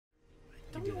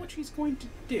don't know what she's going to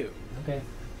do. Okay.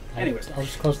 Anyways. I'll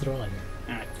just close the door later.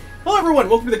 Alright. Hello everyone,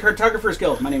 welcome to the Cartographer's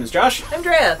Guild. My name is Josh. I'm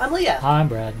Drea. I'm Leah. Hi, I'm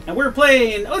Brad. And we're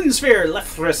playing Odin Sphere,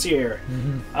 Leifthrasir.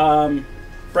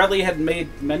 Bradley had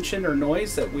made mention or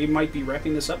noise that we might be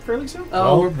wrapping this up fairly soon.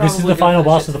 Oh, well, this is the final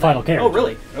boss of the final character. Oh,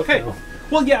 really? Okay. So.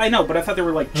 Well, yeah, I know, but I thought there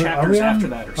were like chapters after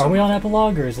that or something. Are we on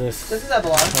epilogue or is this? This is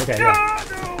epilogue. Okay. Yeah.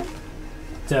 No.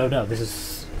 So no, this is.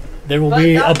 There will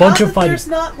be a bunch of fighting. There's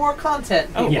not more content,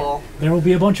 people. Yeah. There will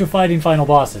be a bunch of fighting final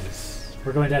bosses.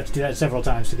 We're going to have to do that several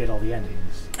times to get all the endings.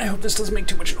 I hope this doesn't make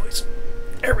too much noise.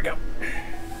 There we go.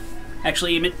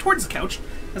 Actually, aim it towards the couch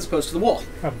as opposed to the wall.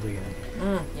 Probably.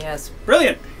 Yes.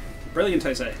 Brilliant. Brilliant,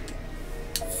 I say.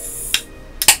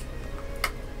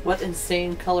 What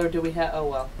insane color do we have? Oh,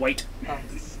 well. White. Oh.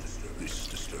 This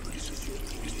disturbance is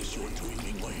this your doing,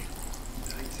 Ingwe?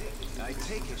 I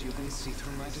take it you can see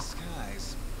through my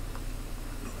disguise.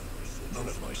 None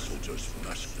of my soldiers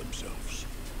mask themselves.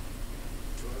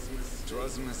 It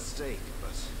was a mistake,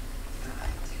 but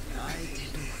I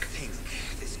didn't think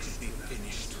this could be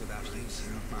finished without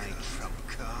using my trump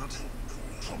card.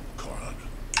 Trump card?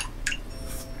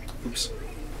 Oops.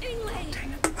 Ingwe!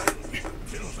 Dang it.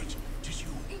 Velvet, it is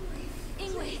you.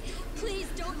 Ingwe, please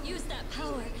don't use that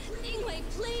power. Ingwe,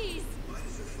 please!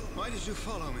 Why did you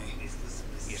follow me?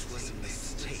 It was a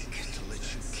mistake to let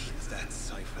you keep that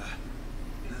cipher.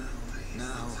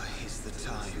 Now is the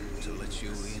time to let you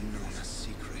in on a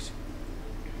secret.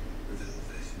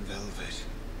 Velvet.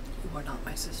 You are not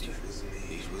my sister.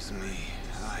 It was me.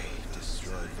 I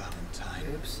destroyed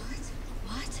Valentine. Oops.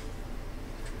 What?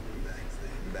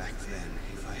 Back then,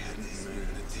 if I hadn't known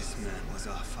that this man was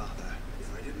our father,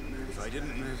 if I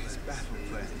didn't know his battle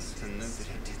plans and know that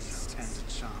he didn't stand a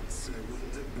chance,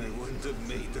 I wouldn't have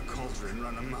made the cauldron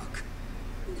run amok.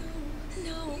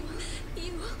 No,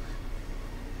 you...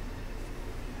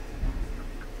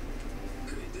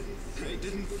 I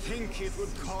didn't think it would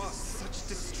cause such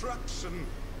destruction.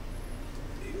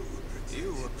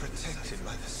 You were protected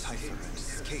by the cipher and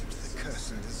escaped the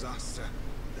curse and disaster.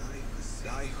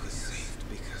 I was saved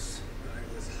because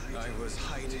I was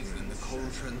hiding in the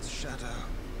cauldron's shadow.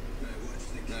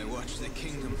 I watched the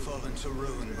kingdom fall into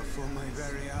ruin before my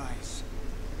very eyes.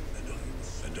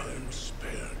 And I am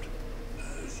spared,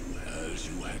 as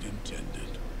you had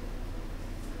intended.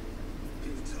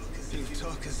 You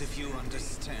talk as if you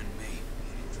understand me.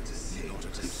 In order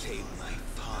to save my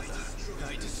father,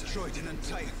 I destroyed an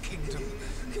entire kingdom.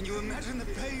 Can you imagine the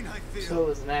pain I feel? So it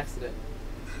was an accident.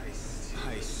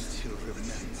 I still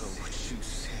remember what you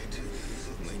said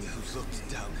when you looked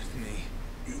down at me.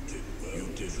 You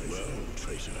did well,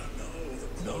 traitor.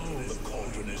 Now the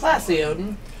cauldron is Classy, mine.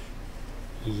 Odin.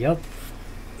 Yep.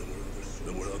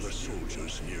 There were other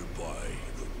soldiers nearby.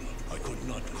 I could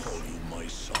not call you my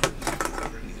son.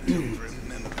 You don't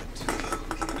remember, do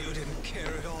you? You didn't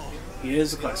care at all. He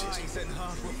is the Your classiest. eyes and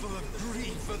heart were full of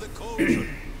greed for the cauldron.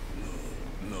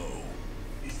 No.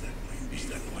 Is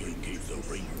that why you gave the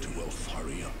ring to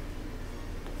Leifthrasir?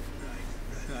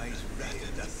 I'd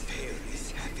rather the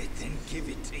fairies have it than give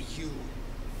it to you.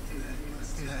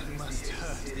 That must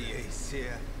hurt the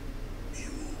Aesir.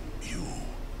 You.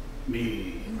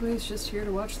 Me. Ingwe's just here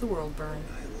to watch the world burn.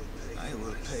 I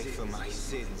will pay for my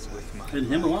sins with my And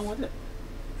him life. along with it.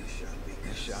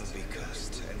 I shall be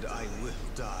cursed, and I will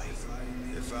die.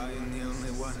 If I am the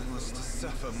only one who was to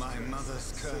suffer my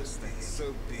mother's curse, then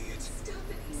so be it.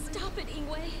 Stop it,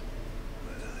 Ingwe!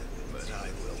 But I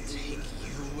will take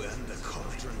you and the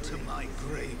cauldron to my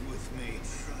grave with me.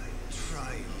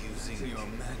 Try using your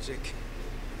magic.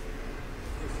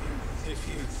 If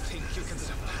you think you can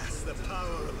surpass the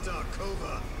power of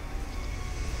Darkova.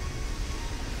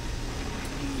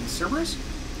 Cerberus?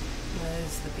 That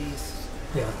is the beast.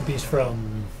 Yeah, the beast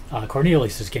from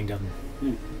Cornelius' kingdom.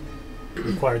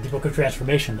 Required the Book of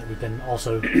Transformation that we've been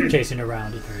also chasing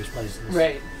around at various places.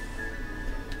 Right.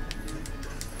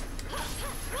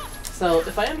 So,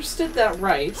 if I understood that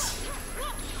right,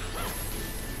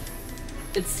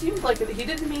 it seemed like he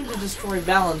didn't mean to destroy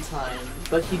Valentine,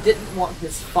 but he didn't want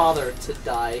his father to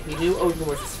die. He knew Odin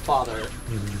was his father.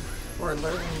 Or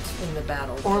learned in the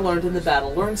battle. Or learned in the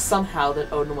battle. Learned somehow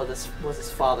that Odin was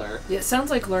his father. Yeah, it sounds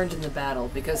like learned in the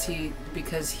battle because he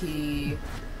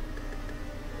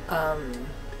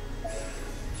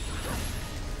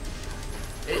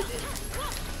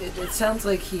it sounds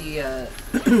like he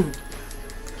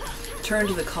turned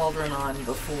the cauldron on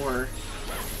before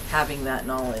having that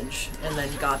knowledge, and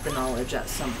then got the knowledge at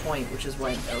some point, which is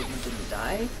when Odin didn't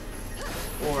die.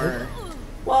 Or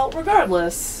well,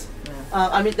 regardless, yeah.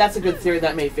 I mean that's a good theory.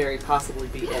 That may very possibly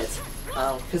be it,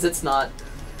 because it's not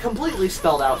completely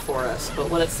spelled out for us. But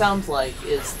what it sounds like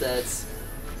is that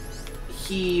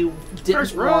he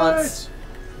didn't want...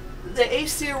 The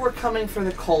Aesir were coming for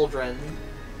the cauldron.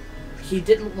 He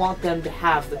didn't want them to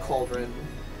have the cauldron.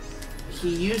 He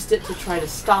used it to try to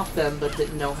stop them, but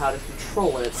didn't know how to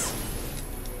control it.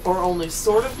 Or only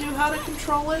sort of knew how to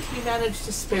control it. He managed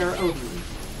to spare Odin.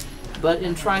 But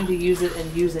in trying to use it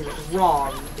and using it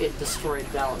wrong, it destroyed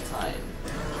Valentine.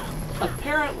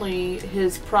 Apparently,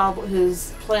 his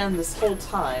plan this whole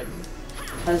time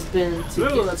has been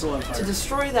to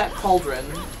destroy that cauldron,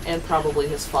 and probably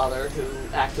his father,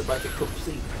 who acted like a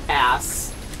complete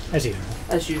ass.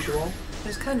 As usual.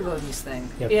 It's kind of Odin's thing.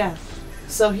 Yep. Yeah.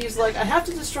 So he's like, I have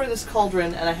to destroy this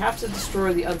cauldron, and I have to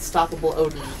destroy the unstoppable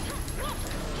Odin.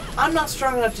 I'm not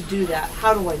strong enough to do that.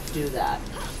 How do I do that?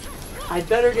 I'd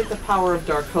better get the power of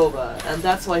Darkova, and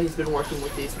that's why he's been working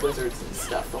with these wizards and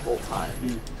stuff the whole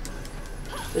time.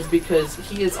 Is because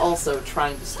he is also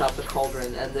trying to stop the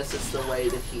cauldron, and this is the way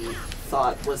that he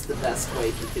thought was the best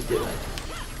way he could do it.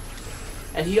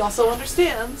 And he also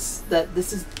understands that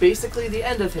this is basically the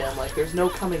end of him, like there's no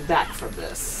coming back from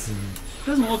this.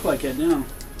 Doesn't look like it, no.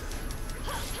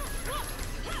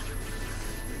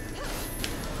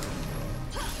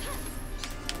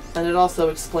 And it also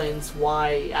explains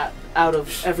why, out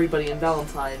of everybody in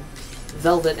Valentine,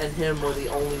 Velvet and him were the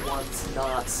only ones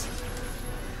not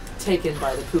taken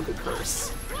by the Kuka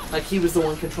curse. Like, he was the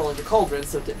one controlling the cauldron,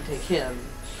 so it didn't take him.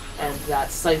 And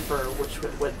that cipher, which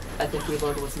what I think we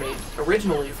learned was made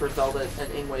originally for Velvet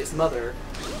and Ingwe's mother,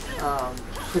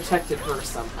 protected her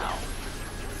somehow.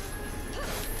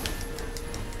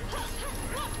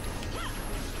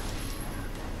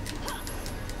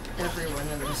 Everyone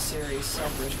in this series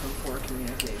suffers from poor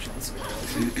communication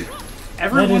skills.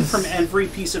 Everyone from every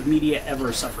piece of media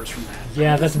ever suffers from that.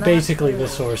 Yeah, that's basically the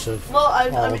source of. Well,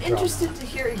 I'm all interested drama. to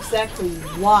hear exactly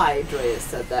why Drea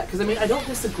said that. Because, I mean, I don't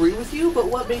disagree with you, but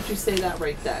what made you say that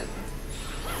right then?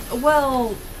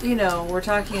 Well, you know, we're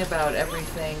talking about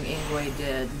everything Ingwe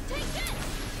did.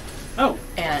 Oh.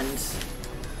 And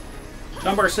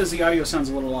Dunbar says the audio sounds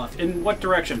a little off. In what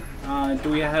direction? Do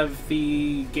we have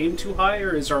the game too high,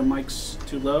 or is our mics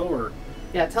too low, or?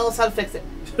 Yeah, tell us how to fix it.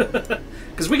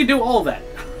 Because we can do all of that.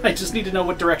 I just need to know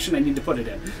what direction I need to put it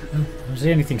in. I don't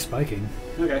see anything spiking.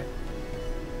 Okay.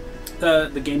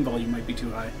 The game volume might be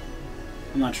too high.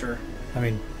 I'm not sure. I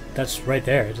mean, that's right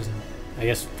there. It doesn't. I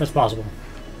guess that's possible.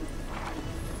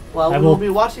 Well, we'll be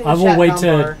watching the chat. I will wait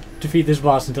to defeat this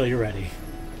boss until you're ready.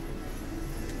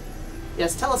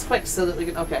 Yes, tell us quick so that we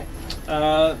can. Okay.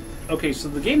 Okay, so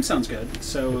the game sounds good.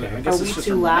 So Okay. I guess Are it's we just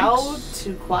too our loud? mics.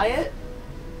 Too quiet?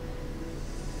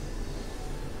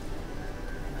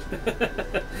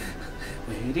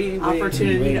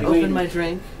 Opportunity to open my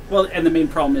drink. Well, and the main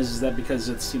problem is that because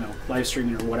it's, live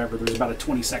streaming or whatever, there's about a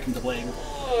 20-second delay.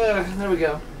 There we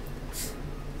go.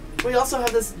 We also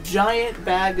have this giant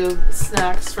bag of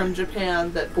snacks from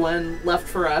Japan that Gwen left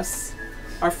for us.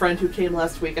 Our friend who came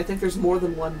last week. I think there's more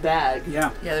than one bag.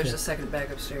 Yeah. yeah, there's a second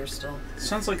bag upstairs still.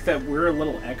 Sounds like that we're a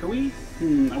little echoey.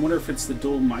 I wonder if it's the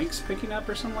dual mics picking up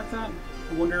or something like that.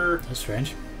 I wonder... That's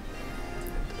strange.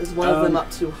 Is one of them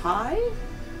up too high?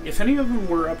 If any of them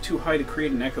were up too high to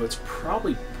create an echo, it's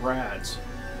probably Brad's.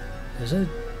 Is it?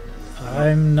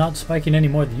 I'm not spiking any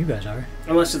more than you guys are.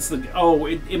 Unless it's the... Oh,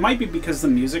 it might be because the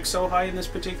music's so high in this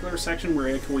particular section, we're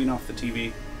echoing off the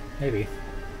TV. Maybe.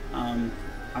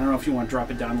 I don't know if you want to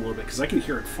drop it down a little bit, because I can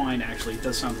hear it fine, actually. It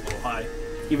does sound a little high,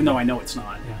 even though I know it's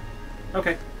not. Yeah.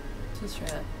 Okay. Let's try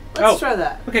that. Let's try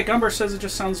that. Okay, Gumbar says it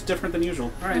just sounds different than usual.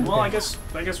 All right, well, I guess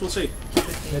we'll see.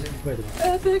 Wait a minute.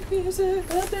 Epic music,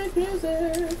 epic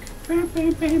music.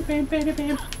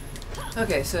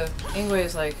 Okay, so Ingwe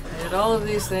is like, I did all of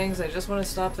these things, I just want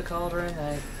to stop the cauldron,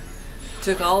 I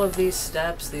took all of these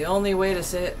steps, the only way to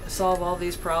solve all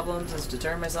these problems is to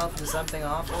turn myself into something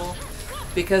awful,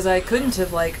 because I couldn't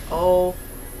have,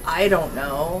 I don't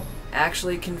know,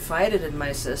 actually confided in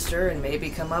my sister and maybe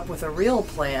come up with a real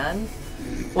plan.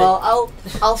 Well,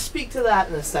 I'll speak to that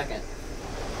in a second.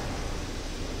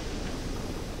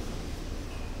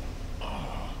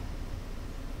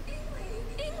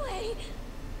 Ingwe!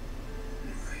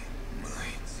 My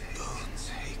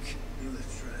bones ache.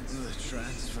 The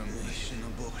transformation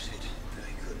aborted.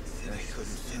 I couldn't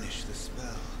finish the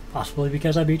spell. Possibly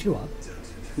because I beat you up.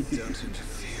 Don't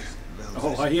interfere.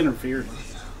 Oh, I interfered. Mother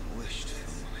wished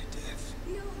for my death.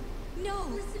 No!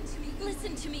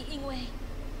 Listen to me, Ingwe.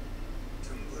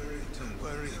 Don't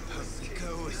worry about me.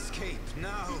 Go escape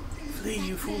now. Flee,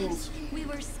 you fools. We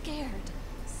were scared.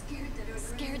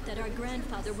 Scared that our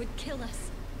grandfather would kill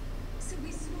us.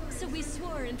 So we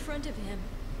swore in front of him.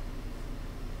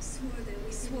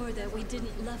 Swore that we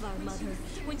didn't love our mother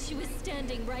when she was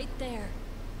standing right there.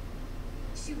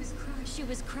 She was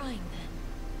crying then.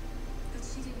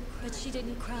 But she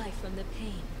didn't cry from the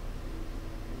pain.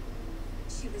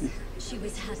 She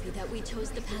was happy that we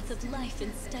chose the path of life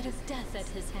instead of death at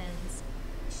his hands.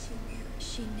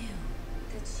 She knew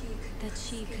that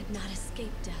she could not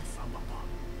escape death.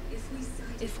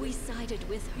 If we sided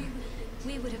with her,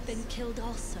 we would have been killed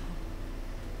also.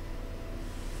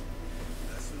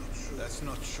 That's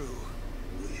not true.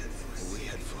 We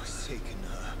had forsaken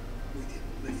her. We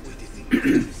didn't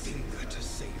lift a finger to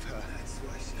save her.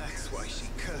 That's why she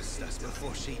cursed us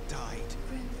before she died.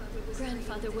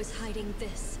 Grandfather was hiding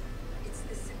this.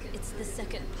 It's the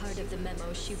second part of the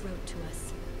memo she wrote to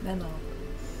us. Memo.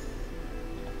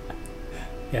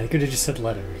 Yeah, they could have just said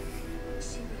letter.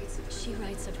 She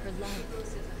writes of her love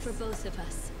for both of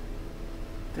us.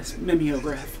 This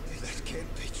mimeograph. That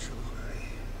can't be true.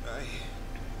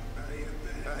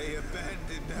 I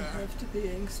abandoned I her. have to be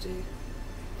angsty.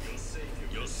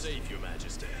 You'll save your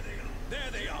majesty.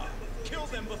 There they are. Kill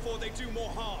them before they do more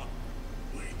harm.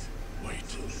 Wait.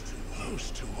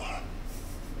 Those two are...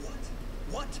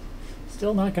 What?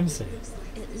 Still not gonna say it.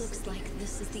 It looks like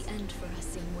this is the end for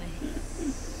us in way.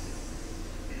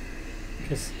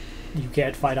 Because you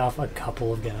can't fight off a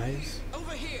couple of guys.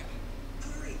 Over here.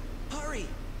 Hurry.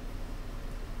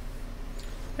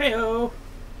 Heyo.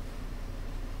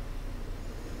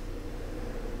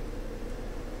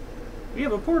 We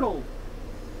have a portal.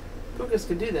 Pukas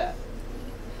could do that.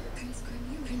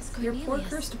 Prince Your Cornelius. poor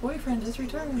cursed boyfriend has You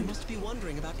returned. must be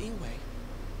wondering about Ingwe.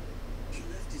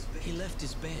 He left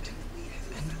his bed,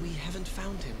 and we haven't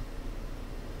found him.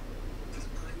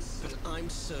 But I'm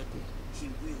certain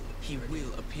he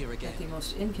will appear again. At the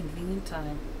most inconvenient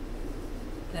time.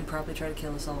 And probably try to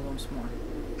kill us all once more.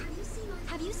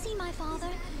 Have you seen my father?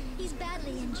 He's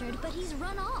badly injured, but he's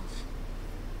run off.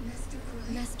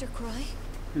 Master Croy?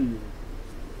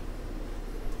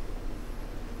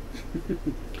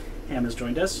 Ham has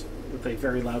joined us with a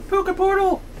very loud Puka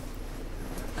portal.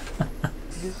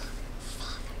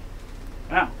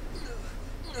 Wow.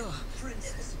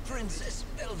 Princess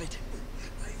Velvet.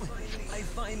 I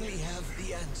finally have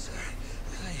the answer.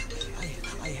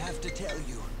 I have to tell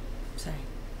you. Sorry.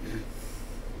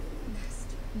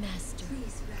 Master,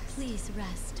 please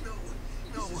rest.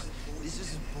 No, this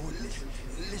is important.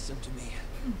 Listen to me.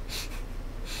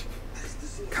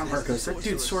 Count Marcos, that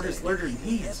dude's sword is larger than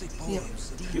he is.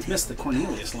 You've missed the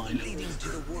Cornelius line. Leading to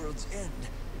the world's end.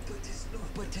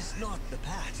 But it's not the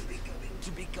path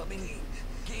to becoming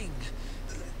king.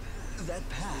 That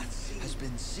path has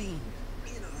been seen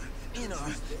in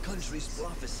our country's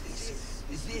prophecies.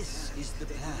 This is the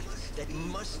path that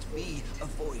must be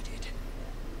avoided.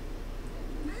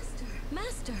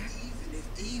 Master!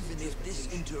 Even if this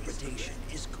interpretation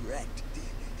is correct,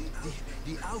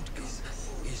 the outcome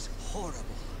is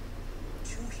horrible.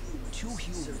 Two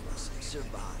humans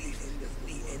survive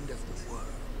the end of the world.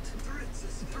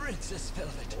 Princess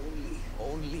Velvet,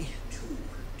 only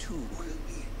two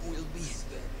will be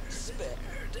spared.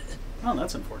 Oh,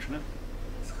 that's unfortunate.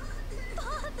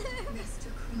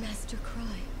 Master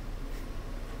Croy.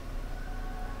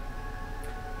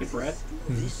 Hey, Brett.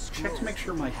 Check to make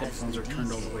sure my headphones are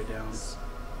turned all the way down.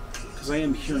 Because I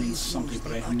am hearing something,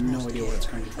 but I have no idea where it's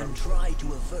coming from. And try to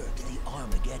avert the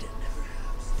Armageddon.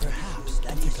 Perhaps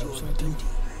that is your duty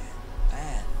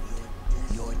and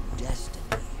your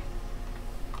destiny.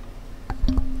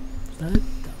 Is that it?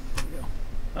 There we go.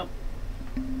 Oh.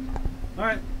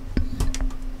 Alright.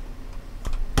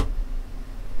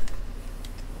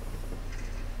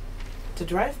 To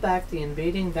drive back the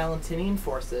invading Valentinian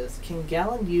forces, King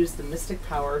Galen used the mystic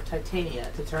power of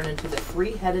Titania to turn into the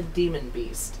three-headed demon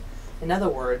beast. In other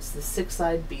words, the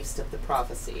six-eyed beast of the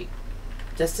prophecy.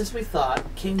 Just as we thought,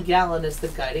 King Galen is the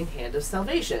guiding hand of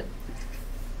salvation.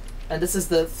 And this is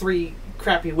the three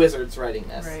crappy wizards writing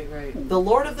this. Right. The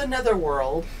Lord of the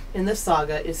Netherworld in the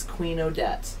saga is Queen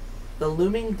Odette. The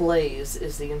looming blaze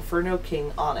is the Inferno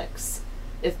King Onyx.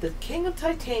 If the King of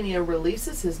Titania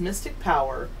releases his mystic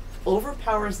power,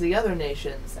 overpowers the other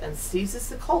nations, and seizes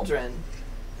the cauldron,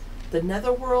 the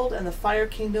Netherworld and the Fire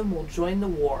Kingdom will join the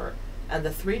war, and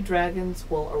the three dragons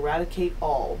will eradicate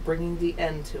all, bringing the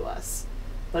end to us.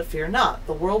 But fear not,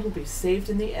 the world will be saved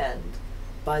in the end,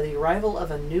 by the arrival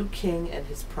of a new king and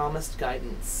his promised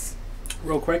guidance.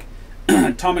 Real quick,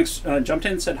 Tomix jumped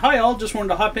in and said, "Hi all, just wanted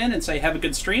to hop in and say have a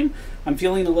good stream. I'm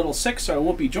feeling a little sick, so I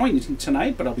won't be joining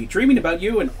tonight, but I'll be dreaming about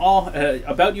you and all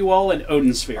about you all in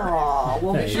Odin Sphere." Aw,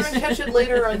 well, be sure and catch it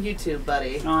later on YouTube,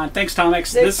 buddy. Thanks,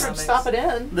 Tomix. Thanks for stopping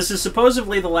in. This is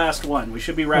supposedly the last one. We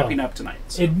should be wrapping up tonight.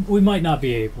 So. We might not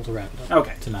be able to wrap it up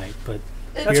Okay. tonight, but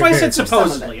That's why I said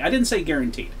supposedly. I didn't say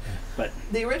guaranteed. but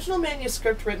The original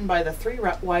manuscript written by the three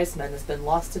wise men has been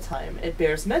lost to time. It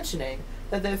bears mentioning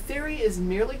that their theory is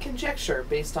merely conjecture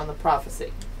based on the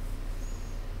prophecy.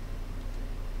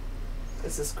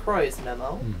 This is Croy's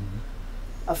memo. Mm-hmm.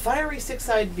 A fiery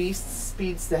six-eyed beast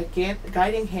speeds the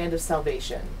guiding hand of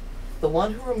salvation. The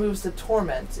one who removes the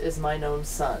torment is mine own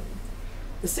son.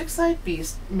 The six-eyed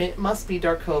beast must be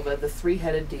Darkova, the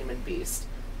three-headed demon beast.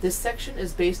 This section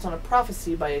is based on a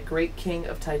prophecy by a great king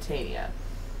of Titania.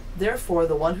 Therefore,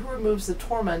 the one who removes the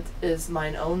torment is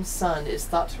mine own son is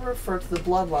thought to refer to the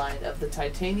bloodline of the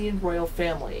Titanian royal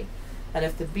family, and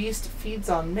if the beast feeds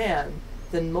on man,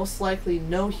 then most likely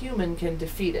no human can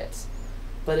defeat it.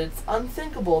 But it's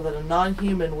unthinkable that a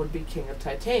non-human would be king of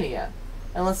Titania,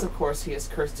 unless of course he is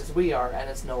cursed as we are and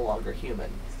is no longer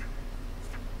human.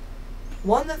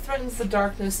 One that threatens the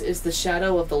darkness is the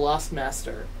shadow of the lost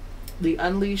master, the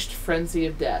unleashed frenzy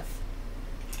of death.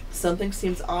 Something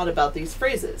seems odd about these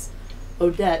phrases.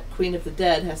 Odette, Queen of the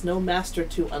Dead, has no master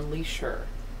to unleash her.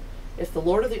 If the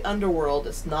Lord of the Underworld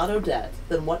is not Odette,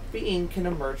 then what being can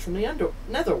emerge from the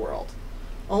Netherworld?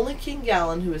 Only King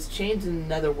Gallen, who is chained in the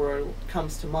Netherworld,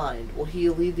 comes to mind. Will he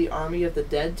lead the army of the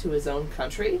dead to his own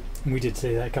country? We did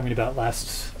say that coming about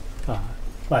last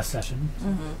session.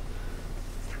 Mm-hmm.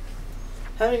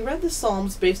 Having read the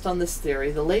Psalms based on this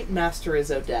theory, the late master is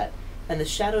Odette, and the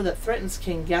shadow that threatens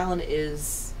King Gallen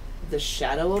is the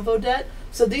shadow of Odette.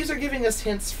 So these are giving us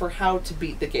hints for how to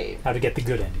beat the game. How to get the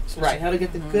good endings. Right, how to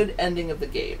get the good ending of the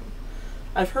game.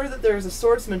 I've heard that there is a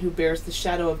swordsman who bears the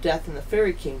shadow of death in the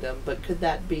fairy kingdom, but could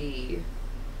that be...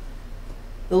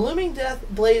 The looming death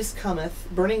blaze cometh,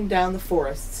 burning down the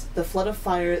forests. The flood of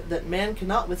fire that man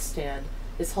cannot withstand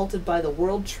is halted by the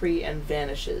world tree and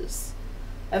vanishes.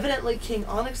 Evidently, King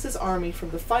Onyx's army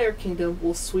from the Fire Kingdom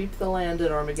will sweep the land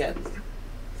at Armageddon.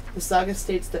 The saga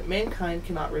states that mankind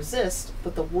cannot resist,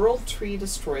 but the World Tree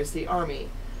destroys the army.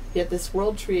 Yet this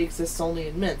World Tree exists only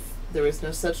in myth. There is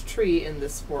no such tree in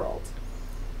this world.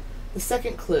 The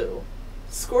second clue.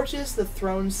 Scorches the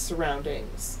throne's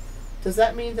surroundings. Does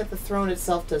that mean that the throne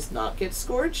itself does not get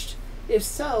scorched? If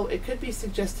so, it could be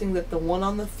suggesting that the one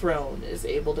on the throne is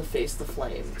able to face the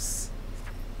flames.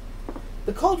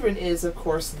 The cauldron is, of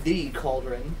course, the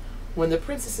cauldron. When the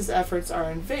princess's efforts are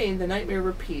in vain, the nightmare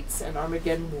repeats and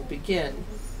Armageddon will begin.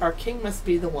 Our king must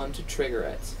be the one to trigger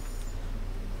it.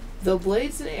 Though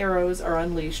blades and arrows are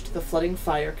unleashed, the flooding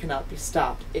fire cannot be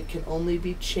stopped. It can only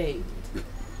be chained.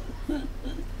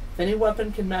 If any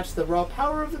weapon can match the raw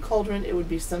power of the cauldron, it would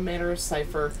be some manner of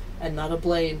cipher, and not a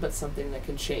blade, but something that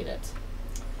can chain it.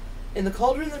 In the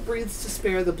cauldron that breathes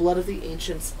despair, the blood of the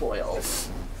ancients boils.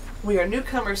 We are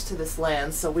newcomers to this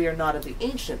land, so we are not of the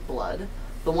ancient blood.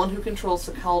 The one who controls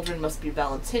the cauldron must be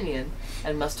Valentinian,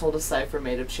 and must hold a cipher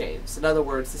made of chains. In other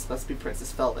words, this must be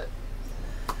Princess Velvet.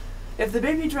 If the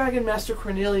baby dragon Master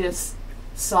Cornelius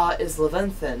saw is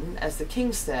Levanthan, as the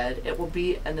king said, it will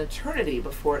be an eternity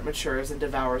before it matures and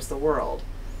devours the world.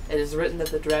 It is written that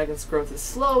the dragon's growth is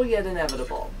slow, yet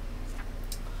inevitable.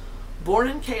 Born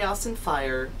in chaos and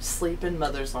fire, sleep in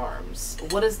mother's arms.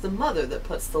 What is the mother that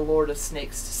puts the Lord of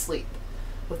Snakes to sleep?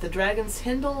 With the dragons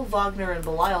Hindle, Wagner, and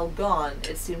Belial gone,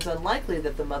 it seems unlikely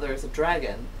that the mother is a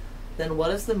dragon. Then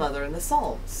what is the mother in the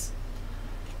Psalms?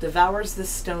 Devours the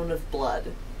stone of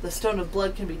blood. The stone of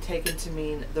blood can be taken to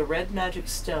mean the red magic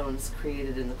stones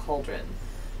created in the cauldron.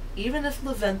 Even if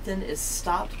Levanthan is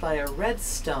stopped by a red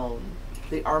stone,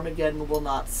 the Armageddon will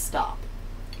not stop.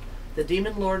 The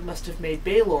demon lord must have made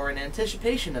Baelor in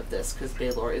anticipation of this, because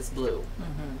Baelor is blue.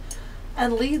 Mm-hmm.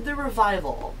 And lead the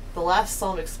revival. The last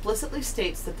psalm explicitly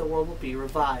states that the world will be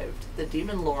revived. The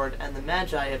demon lord and the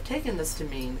magi have taken this to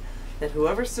mean that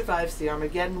whoever survives the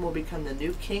Armageddon will become the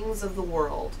new kings of the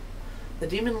world. The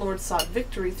demon lord sought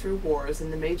victory through wars,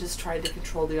 and the mages tried to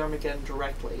control the Armageddon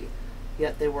directly.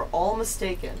 Yet they were all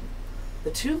mistaken.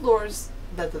 The two lords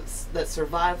that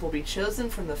survive will be chosen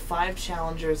from the 5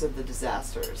 challengers of the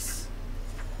disasters.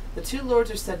 The 2 lords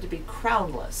are said to be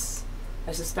crownless.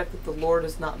 I suspect that the lord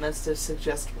is not meant to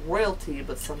suggest royalty,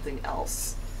 but something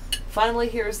else. Finally,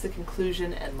 here is the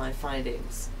conclusion and my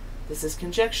findings. This is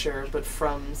conjecture, but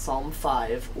from Psalm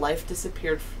 5, life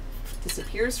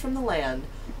disappears from the land,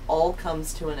 all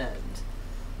comes to an end.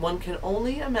 One can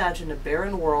only imagine a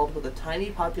barren world with a tiny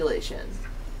population.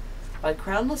 By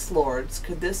crownless lords,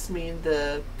 could this mean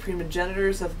the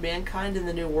primogenitors of mankind in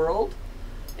the New World?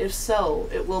 If so,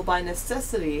 it will by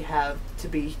necessity have to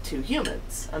be 2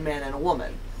 humans, a man and a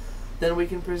woman. Then we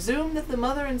can presume that the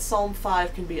mother in Psalm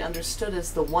 5 can be understood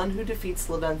as the one who defeats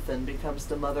Levanthan becomes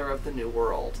the mother of the New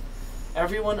World.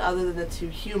 Everyone other than the 2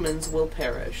 humans will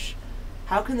perish.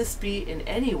 How can this be in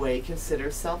any way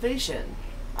considered salvation?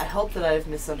 I hope that I have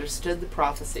misunderstood the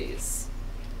prophecies.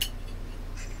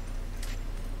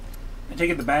 I take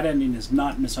it the bad ending is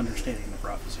not misunderstanding the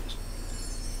prophecies.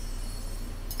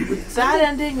 The bad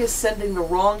ending is sending the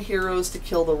wrong heroes to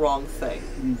kill the wrong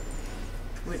thing.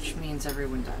 Which means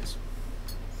everyone dies.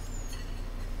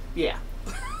 Yeah.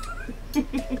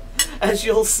 As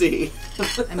you'll see.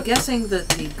 I'm guessing that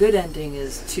the good ending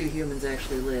is 2 humans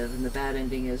actually live, and the bad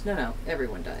ending is no,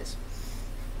 everyone dies.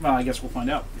 Well, I guess we'll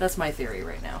find out. That's my theory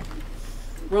right now.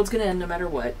 World's gonna end no matter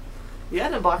what. The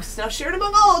item box is now shared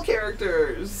among all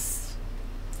characters.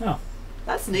 Oh.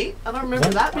 That's neat. I don't remember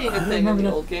that being a thing in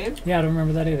the old game. Yeah, I don't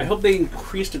remember that either. I hope they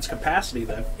increased its capacity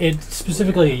then. It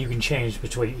specifically, you can change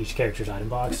between each character's item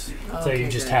box. So you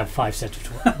just have 5 sets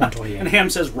of 128. And Ham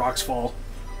says rocks fall.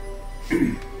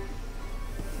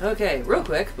 Okay, real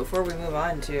quick, before we move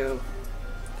on to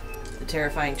the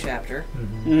terrifying chapter.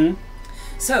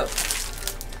 So,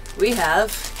 we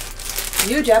have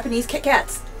new Japanese Kit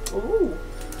Kats. Ooh.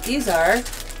 These are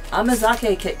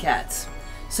Amazake Kit Kats.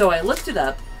 So I looked it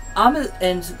up,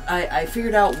 and I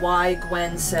figured out why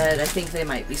Gwen said I think they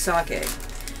might be sake.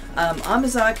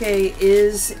 Amazake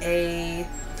is a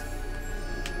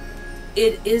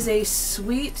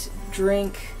sweet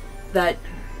drink that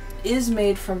is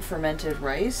made from fermented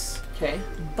rice. Okay.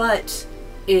 But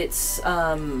it's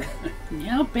No,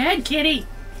 bad kitty.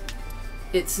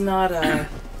 it's not a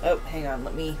oh, hang on,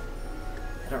 I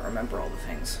don't remember all the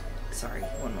things. Sorry,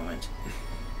 one moment.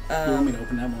 You want me to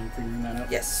open that while I'm figuring that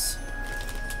out? Yes.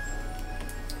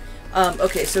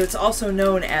 Okay, so it's also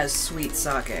known as sweet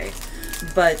sake,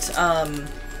 but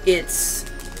it's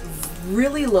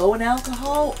really low in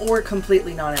alcohol or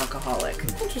completely non-alcoholic.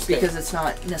 Interesting. Because it's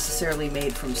not necessarily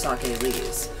made from sake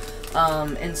leaves.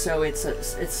 And so it's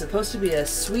supposed to be a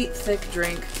sweet, thick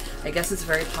drink. I guess it's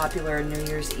very popular on New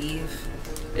Year's Eve.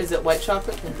 Is it white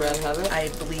chocolate? Can Brad have it? I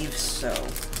believe so.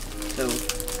 So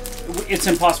It's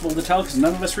impossible to tell because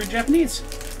none of us read Japanese.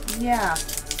 yeah.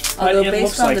 But Although it based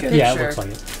looks on like the it. picture, Yeah, it looks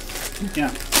like it.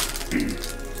 Yeah.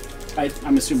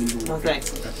 I'm assuming you No will.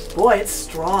 thanks. Okay. Boy, it's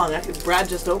strong. Brad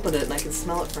just opened it and I can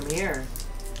smell it from here.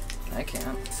 I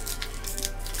can't.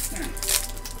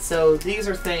 So these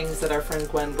are things that our friend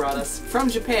Gwen brought us from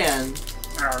Japan.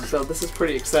 So this is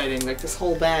pretty exciting. Like this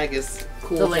whole bag is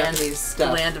cool Japanese The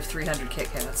stuff. land of 300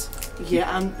 Kit Kats.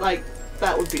 Yeah, I'm like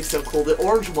that would be so cool. The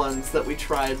orange ones that we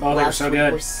tried last so week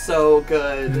good. were so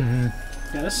good. Yeah,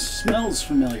 this smells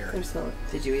familiar. They're so.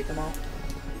 Did you eat them all?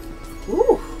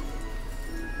 Ooh.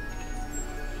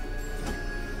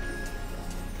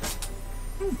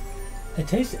 It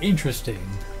tastes interesting.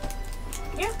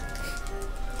 Yeah.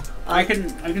 I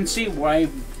can see why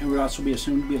it would also be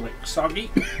assumed to be like sake,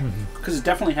 because it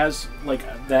definitely has like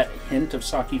that hint of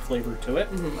sake flavor to it.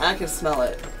 I can smell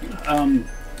it.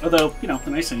 Although the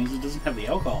nice thing is it doesn't have the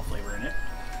alcohol flavor in it.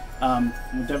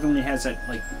 It definitely has that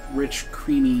like rich,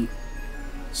 creamy,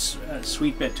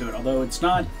 sweet bit to it. Although it's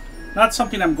not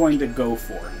something I'm going to go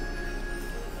for.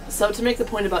 So to make the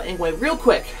point about Ingwe real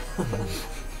quick,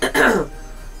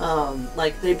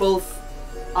 like they both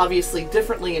obviously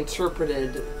differently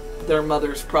interpreted their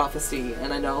mother's prophecy,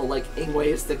 and I know like Ingwe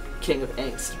is the king of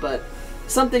angst, but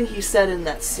something he said in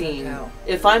that scene,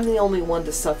 if I'm the only one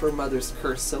to suffer mother's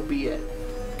curse, so be it,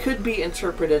 could be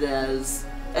interpreted as,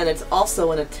 and it's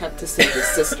also an attempt to save his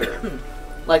sister.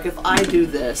 Like if I do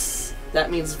this, that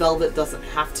means Velvet doesn't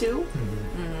have to.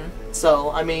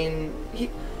 So I mean,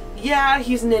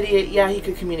 he's an idiot. Yeah, he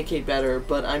could communicate better,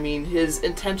 but I mean, his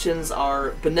intentions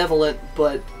are benevolent,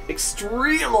 but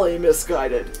extremely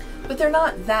misguided. But they're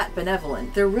not that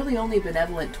benevolent. They're really only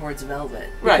benevolent towards Velvet.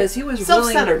 Right. Because he was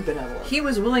self-centered benevolent. He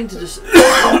was willing to just...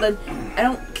 I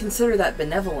don't consider that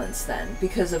benevolence then,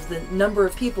 because of the number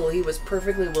of people he was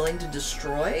perfectly willing to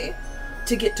destroy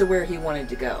to get to where he wanted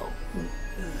to go.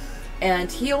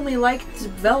 And he only liked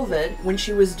Velvet when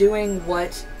she was doing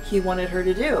what he wanted her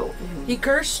to do. He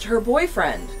cursed her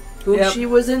boyfriend, whom she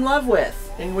was in love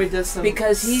with. Ingwe did some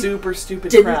because he super stupid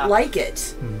didn't crap. like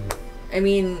it. I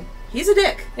mean, he's a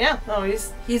dick. Yeah, no,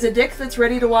 he's a dick that's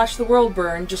ready to watch the world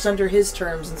burn just under his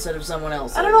terms instead of someone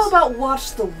else's. I don't know about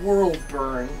watch the world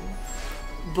burn,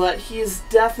 but he is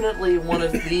definitely one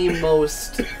of the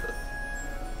most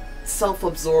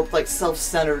self-absorbed, like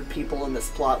self-centered people in this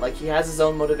plot. Like he has his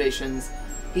own motivations.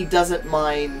 He doesn't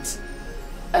mind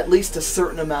at least a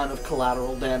certain amount of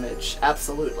collateral damage.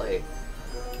 Absolutely.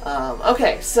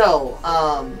 Okay, so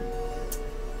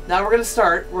now we're gonna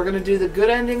start. We're gonna do the good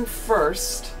ending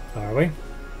first. Are we?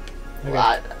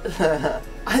 Okay.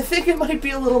 I think it might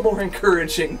be a little more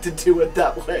encouraging to do it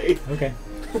that way. Okay.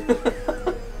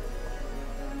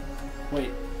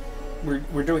 Wait,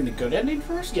 we're doing the good ending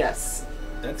first? Yes.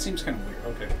 That seems kind of weird.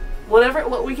 Okay. Whatever,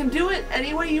 we can do it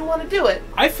any way you want to do it.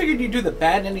 I figured you'd do the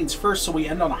bad endings first so we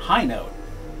end on a high note.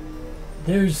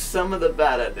 There's Some of the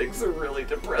bad endings are really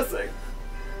depressing.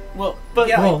 Well, But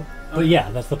yeah. well, but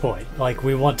yeah, that's the point. Like,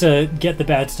 we want to get the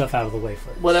bad stuff out of the way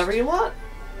first. Whatever you want.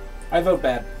 I vote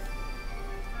bad.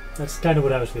 That's kind of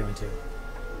what I was feeling too.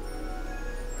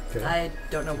 Okay. I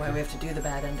don't know why we have to do the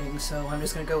bad ending, so I'm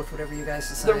just gonna go with whatever you guys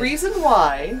decide. The reason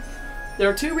why, there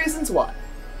are two reasons why.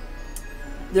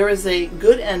 There is a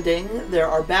good ending, there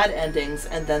are bad endings,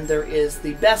 and then there is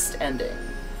the best ending.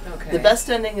 Okay. The best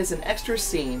ending is an extra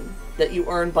scene that you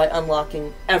earn by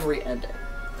unlocking every ending.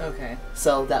 Okay.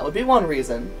 So that would be one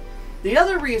reason. The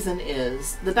other reason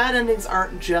is the bad endings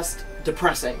aren't just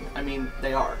depressing. I mean,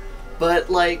 they are. But,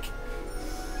 like,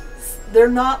 they're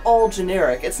not all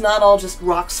generic. It's not all just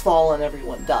rocks fall and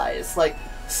everyone dies. Like,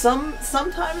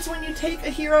 sometimes when you take a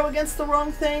hero against the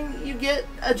wrong thing, you get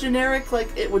a generic,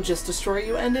 like, it would just destroy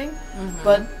you ending. Mm-hmm.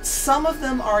 But some of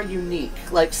them are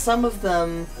unique. Like, some of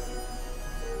them,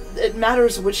 it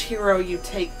matters which hero you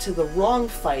take to the wrong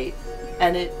fight,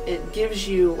 and it gives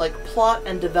you, like, plot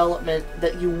and development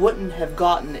that you wouldn't have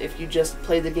gotten if you just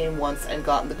played the game once and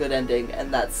gotten the good ending,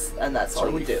 and that's So all are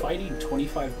you we do. fighting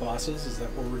 25 bosses? Is that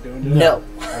what we're doing today? No.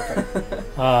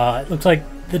 Okay. It looks like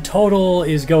the total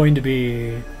is going to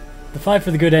be the 5 for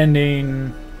the good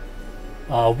ending,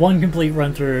 1 complete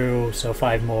run through, so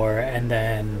 5 more, and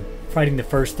then fighting the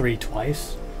first 3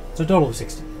 twice. So a total of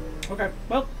 60. Okay.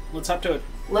 Well, let's hop to it.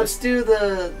 Let's do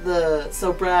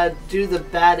so Brad, do the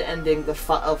bad ending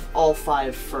of all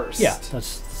 5 first. Yeah,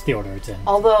 that's the order it's in.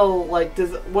 Although, like,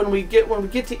 when we get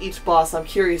to each boss, I'm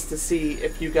curious to see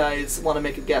if you guys want to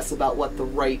make a guess about what the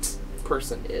right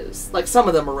person is. Like, some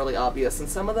of them are really obvious, and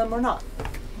some of them are not.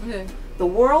 Okay. The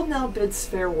world now bids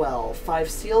farewell. 5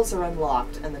 seals are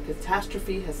unlocked, and the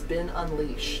catastrophe has been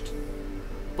unleashed.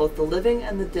 Both the living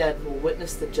and the dead will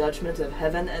witness the judgment of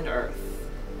heaven and earth.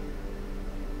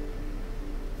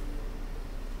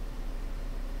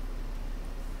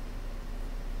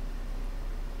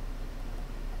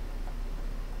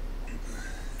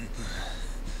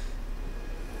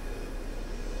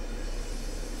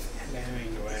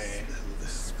 The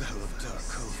spell of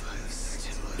Darkova is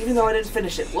still Even though I didn't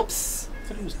finish it. Whoops. I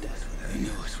thought he was dead. I knew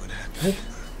it would happen.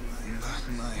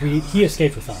 But my He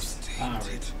escaped with us.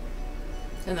 tainted.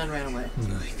 And then ran away. I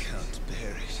can't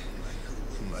bear it.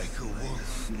 Like a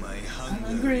wolf, my hunger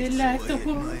Hungry eats like away the at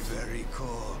my wolf. very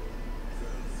core.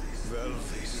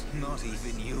 Velvet, not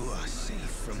even you are safe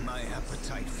from my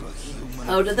appetite for human.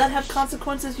 Oh, did that have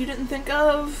consequences you didn't think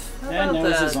of? How And about now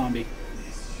he's a that? zombie.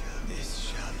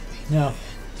 This shall be.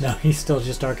 No, he's still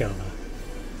just Darkova.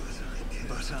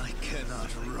 But I cannot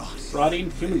rot.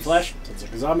 Rotting human flesh. Sounds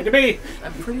like a zombie to me.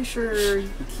 I'm pretty sure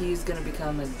he's gonna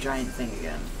become a giant thing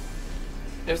again.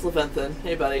 There's Leventhin.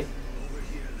 Hey, buddy.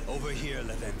 Over here,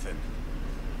 Leventhin.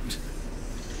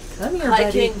 Come here, Hi,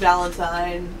 buddy. King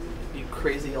Valentine. You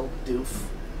crazy old doof.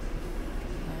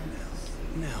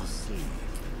 Now sleep.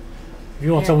 If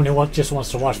you want someone who just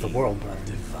wants to watch the world burn.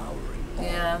 Devouring.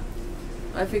 Yeah.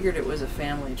 I figured it was a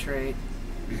family trait.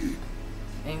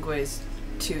 Ingwe's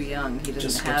too young. He doesn't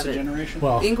Just skips have a it. generation.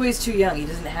 Well, Ingwe's too young. He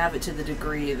doesn't have it to the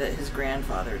degree that his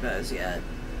grandfather does yet.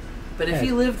 But if Hey.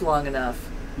 he lived long enough,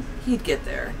 he'd get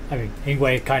there. I mean,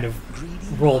 Ingwe kind of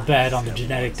rolled bad on the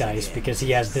genetic dice because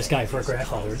he has this guy for a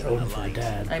grandfather and Odin for a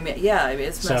dad. I mean, yeah,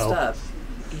 it's messed So- up.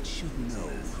 It should know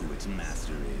who its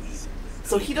master is.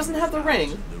 So he doesn't have the ring,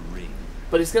 The ring.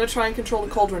 but he's going to try and control the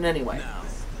cauldron anyway. Now,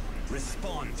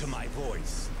 respond to my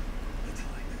voice.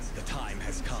 The time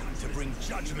has come to bring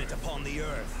judgment upon the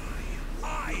earth.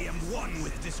 I am one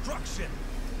with destruction.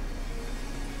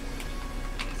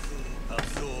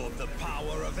 Absorb the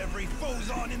power of every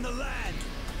Phozon in the land.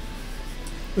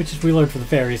 Which, as we learned from the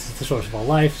fairies, is the source of all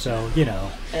life, so, you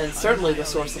know. And certainly the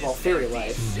source of all fairy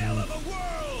life. Shell of a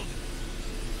world.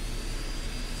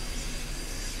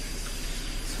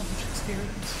 So much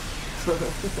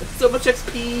experience. So much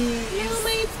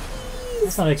XP.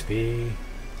 That's not XP.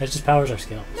 That just powers our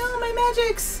skill. No, my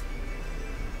magics!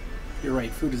 You're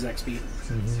right. Food is XP.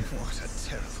 What a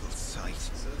terrible sight.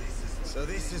 So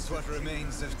this is what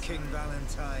remains of King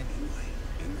Valentine.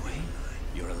 Ingwe,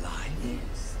 you're alive?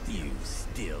 You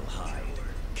still hide.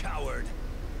 Coward.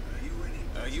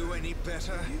 Are you any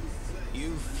better?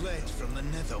 You fled from the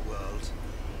netherworld.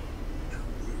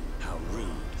 How rude.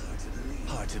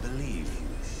 Hard to believe.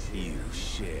 You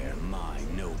share my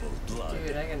noble blood.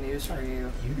 Dude, I got news for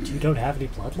you. You don't have any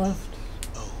blood left?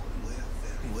 Oh,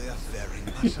 we're very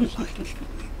much alike.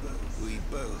 We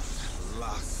both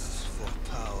lust for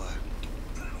power.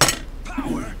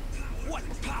 Power? What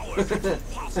power could you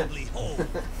possibly hold?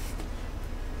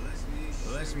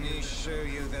 Let me show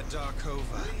you the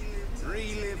Darkova.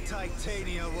 Relive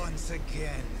Titania once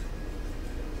again.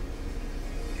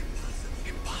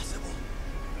 Impossible.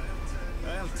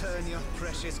 I'll turn your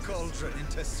precious cauldron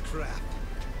into scrap.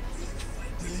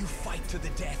 Will you fight to the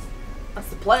death? That's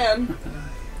the plan.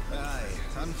 Aye,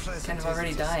 unpleasant. Kind of already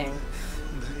isn't it? dying.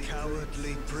 The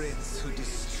cowardly prince who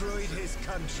destroyed his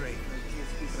country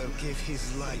will give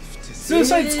his life to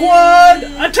Suicide Squad,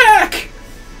 attack!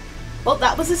 Well,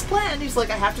 that was his plan. He's like,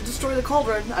 I have to destroy the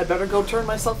cauldron. I better go turn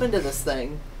myself into this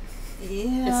thing.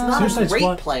 Yeah. It's not a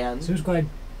great plan.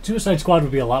 Suicide Squad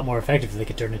would be a lot more effective if they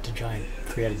could turn it to giant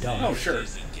three-headed dog. Oh, sure.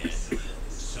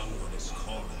 Someone is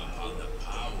calling upon the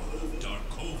power of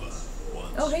Darkova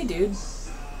once. Oh, hey, dude.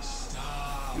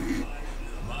 Stop.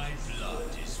 My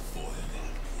blood is boiling,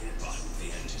 but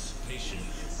the anticipation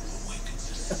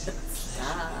awakens us.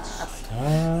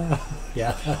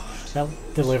 Yeah, that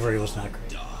delivery was not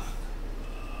great.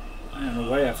 I don't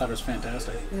know why I thought it was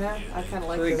fantastic. Yeah, I kind of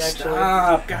like Like, it actually.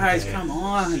 stop, guys, come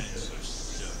on. I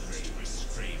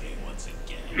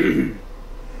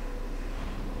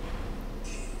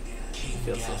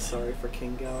feel so sorry for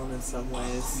King Galen in some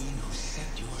ways. Queen who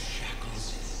set your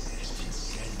shackles has been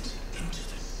sent into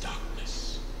the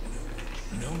darkness.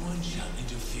 No one shall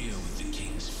interfere with the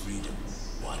king's freedom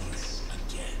once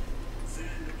again.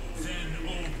 Then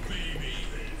obey me,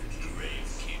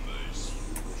 gravekeepers.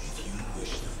 If you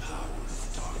wish the power of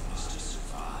darkness to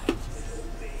survive,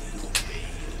 then obey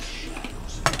the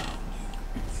shadows around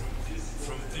you.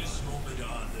 From this moment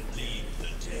on, leave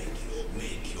the dead.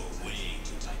 Make your way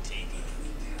to Titania.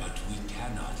 But we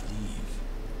cannot leave.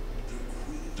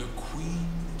 The queen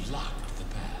blocked the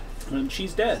path. And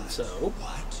she's dead, so...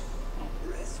 What?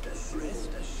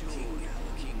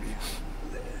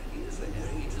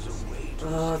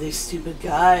 Oh, these stupid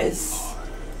guys.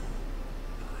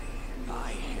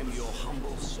 I am your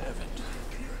humble servant.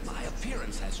 My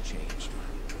appearance has changed,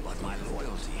 but my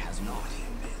loyalty has not.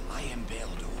 I am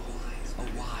Beldor, a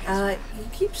wise. You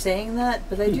keep saying that,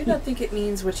 but I do not think it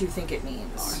means what you think it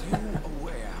means. Are you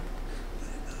aware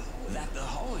that the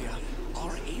Hoya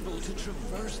are able to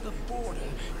traverse the border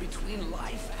between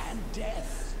life and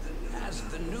death? As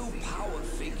the new power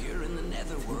figure in the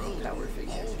Netherworld, all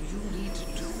you need to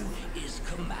do is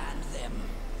command them.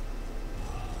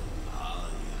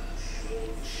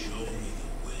 Show me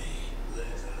the way.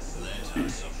 Let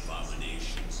us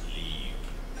abominations leave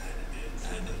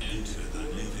and enter the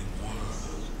living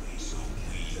world so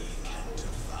we can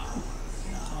devour.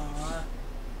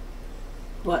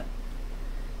 What?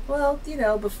 Well, you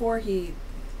know, before he...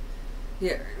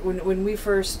 Yeah, when we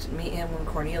first meet him, when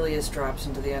Cornelius drops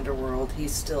into the underworld, he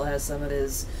still has some of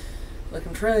his... Like,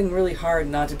 I'm trying really hard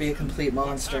not to be a complete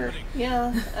monster.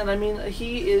 Yeah, and I mean,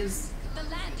 he is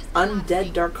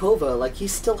undead Darkova. Like, he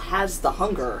still has the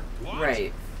hunger.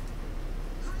 Right.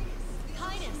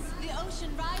 Highness, the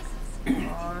ocean rises.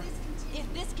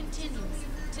 If this continues,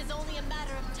 'tis only a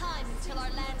matter of time until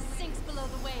our land sinks below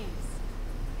the waves.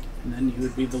 And then you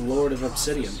would be the Lord of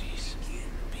Obsidian.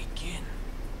 Begin.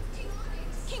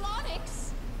 King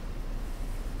Onyx!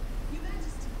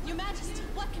 Your Majesty,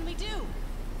 what can we do?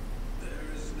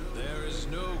 There is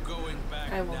no going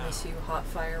back I will now. miss you, hot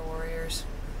fire warriors.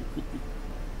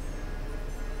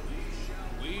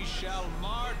 We shall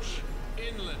march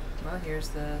inland. Well, here's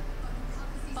the...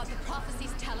 But the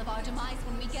prophecies tell of our demise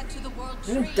when we get to the world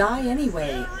We're tree. gonna die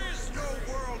anyway. There is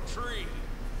no world tree.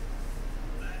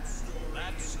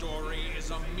 That story is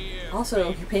a mere... Also,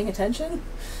 you paying attention?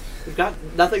 We've got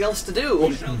nothing else to do.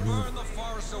 We shall burn the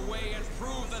forest away and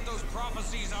prove that those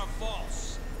prophecies are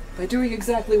false. By doing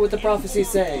exactly what the prophecies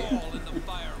say. All in the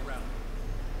fire realm.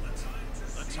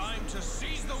 The time to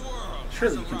seize the world.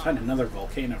 Surely you can find another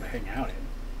volcano to hang out in.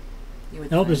 You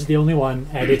would Nope, this think. is the only one,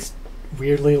 and it's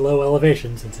weirdly low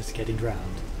elevation since it's getting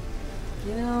drowned.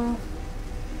 You know,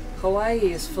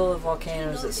 Hawaii is full of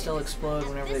volcanoes that still explode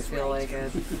whenever they feel like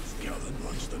it. Galen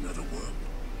runs the Netherworld.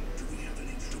 Do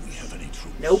we have any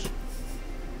troops? Nope.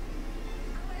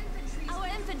 Our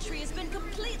infantry has been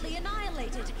completely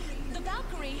annihilated. The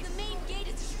Valkyrie, the main gate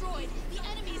is destroyed. The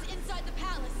enemy is inside the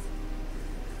palace.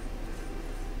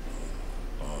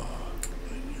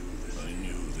 I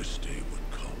knew this day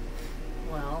would come.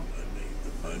 Well,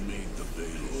 I made the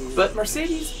veil. But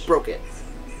Mercedes broke it.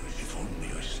 If only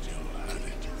I still had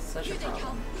it. such a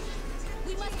problem.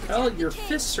 We must protect Well, the your king.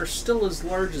 fists are still as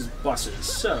large as buses,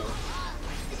 so...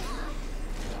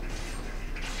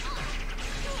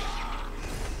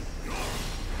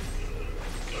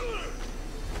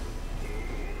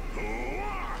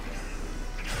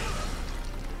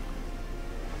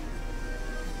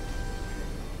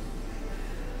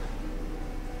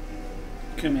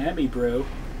 Come at me, bro.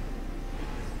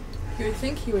 You would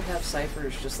think he would have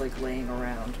ciphers just like laying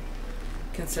around,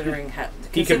 considering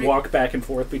he could walk back and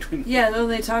forth between. Yeah, no,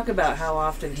 they talk about how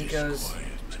often he goes. Quiet.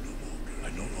 I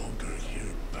no longer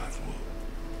hear battle.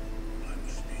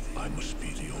 I must be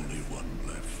the only one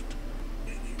left.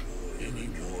 Any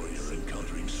warrior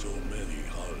encountering so many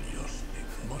Halya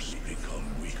must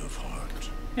become weak of heart.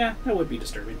 Yeah, that would be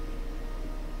disturbing.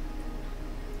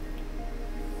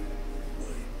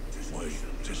 Why,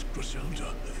 this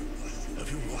Griselda,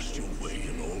 have you lost your way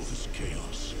in all this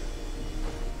chaos?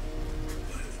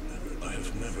 I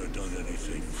have never done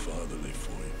anything fatherly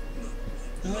for you.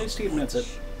 Well, at least he admits it.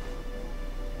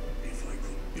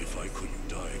 If I could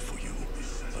die for you,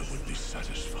 I would be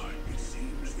satisfied.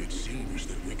 It seems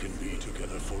that we can be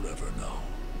together forever now.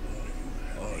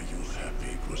 Are you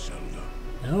happy, Griselda?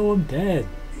 No, I'm dead.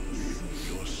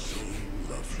 You're so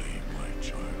lovely, my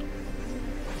child.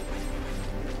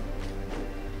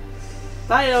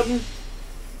 Bye, Odin.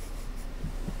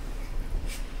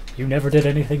 You never did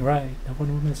anything right. No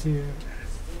one will miss you.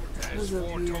 Was a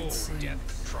weird scene.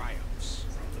 Death triumphs.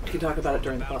 You can talk about it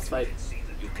during the boss fight.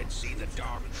 You can see the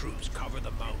dark troops cover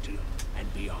the mountain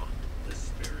and beyond.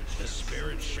 The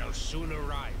spirits shall soon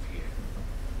arrive here.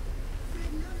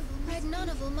 Red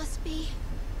Nunneval must be...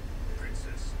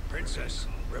 Princess,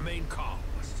 remain calm.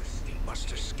 You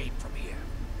must escape from here.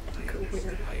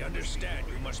 I understand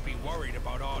you must be worried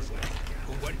about Oswald,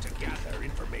 who went to gather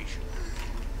information.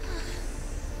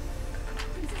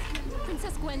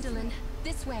 Princess Gwendolyn,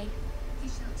 this way.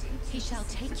 He shall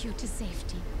take you to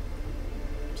safety.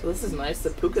 So this is nice. The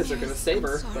Pukas are going to save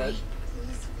her, I'm but... sorry.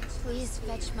 Please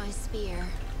fetch my spear.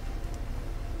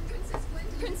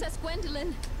 Princess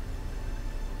Gwendolyn.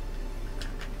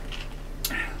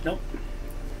 Nope.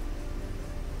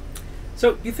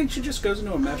 So, you think she just goes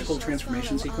into a magical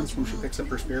transformation sequence when she picks up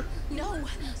her spear? No,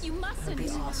 you mustn't. That'd be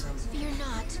awesome. Fear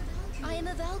not. I am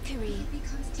a Valkyrie.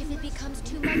 If it becomes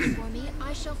too much for me,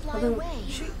 I shall fly Although away.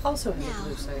 she also has Now. a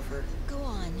blue cipher. Go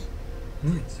on.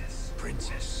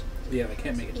 Princess. Yeah, they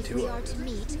can't make it If too we are obvious. to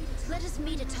meet, let us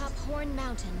meet atop Horn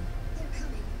Mountain.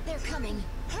 They're coming.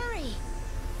 Hurry!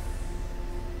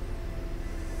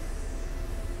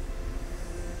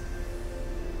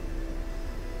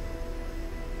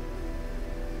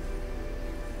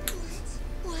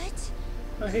 What?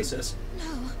 Oh, hey, sis.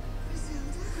 No.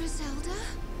 Griselda?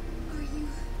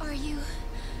 Are you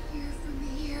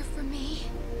here for me?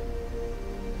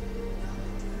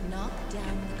 Knock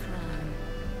down the crown.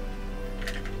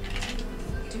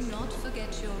 Do not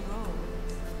forget your role.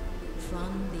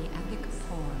 From the epic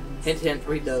poem. Hint, hint,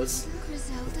 read those.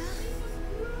 Griselda?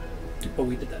 Oh,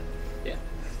 we did that. Yeah.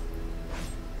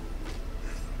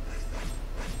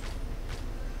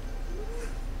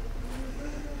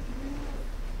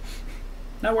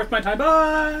 Not worth my time.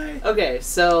 Bye! Okay,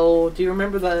 so do you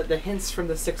remember the hints from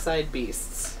the Six-Eyed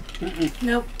Beasts?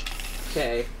 Nope.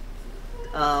 Okay.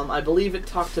 I believe it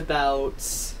talked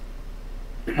about...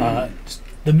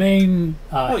 The main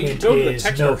Oh, you can hint go to the is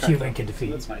text no archive, human though. can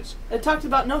defeat. It talked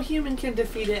about no human can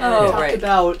defeat it, and Oh, it talked right.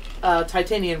 about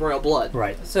Titanian royal blood.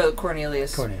 Right. So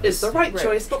Cornelius. Cornelius. It's the right Right.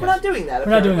 choice, but we're Yes. not doing that.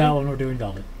 We're not doing that apparently. one, we're doing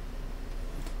Velvet.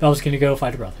 Velvet's gonna go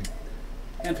fight a brother.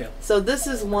 And fail. So this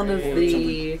is one of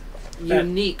the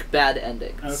unique bad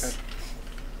endings. Okay.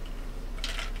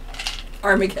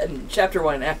 Armageddon, Chapter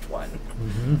 1, Act 1.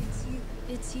 Mm-hmm.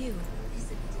 It's you.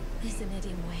 Isn't it,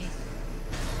 Ingwe?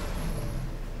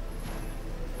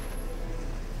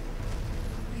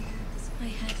 I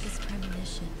had this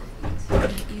premonition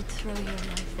that you'd throw your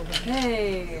life away.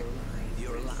 Hey.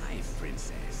 You're alive,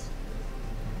 princess.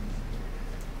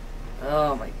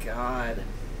 Oh my god.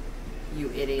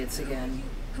 You idiots again.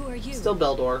 Who are you? Still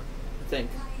Beldor, I think.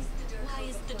 Why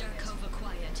is the Darkova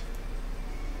quiet?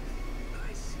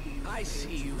 I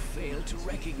see you failed to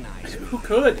recognize me. Who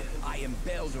could? I am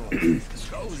Beldor,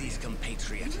 Scully's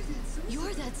compatriot.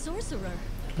 You're that sorcerer.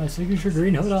 My signature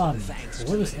green hood on. Thanks I to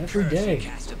wear this the every curse you day.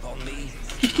 cast upon me,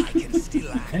 I can still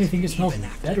act If anything, it smells even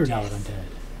after better now death. that I'm dead.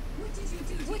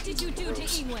 What did you do to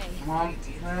Ingwe? Mom,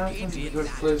 He did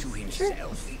that to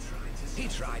himself. He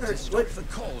tried to stop the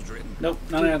cauldron. Nope,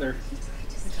 not either.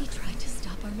 He tried to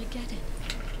stop Armageddon.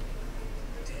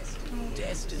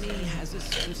 Destiny has a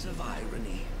sense of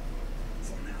irony.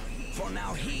 For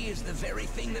now he is the very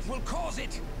thing that will cause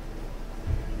it.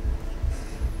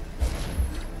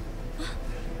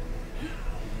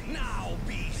 Now,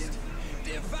 beast,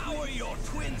 devour your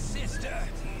twin sister.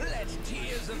 Let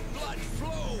tears of blood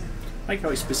flow. I like how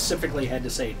he specifically had to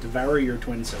say, devour your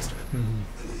twin sister. Mm-hmm.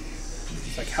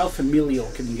 It's like, how familial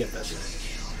can you get this?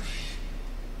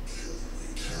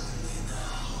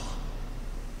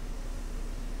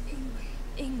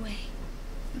 Ingwe.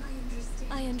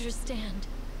 I understand.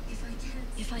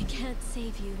 If I can't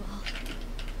save you,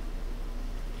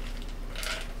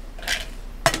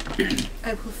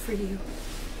 I will free you.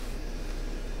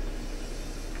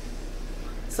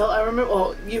 So I remember,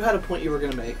 well, you had a point you were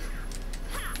going to make.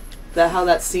 That how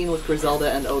that scene with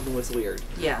Griselda and Odin was weird.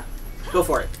 Yeah. Go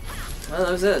for it. Well,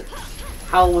 that was it.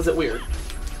 How was it weird?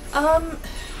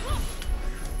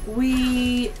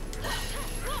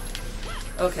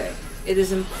 Okay. It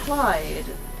is implied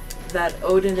that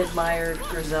Odin admired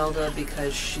Griselda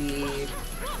because she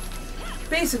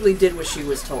basically did what she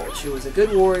was told. She was a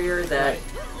good warrior that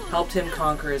helped him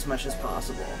conquer as much as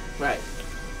possible. Right.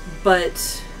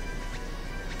 But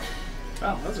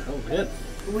Wow, that was a hell of a hit.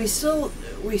 we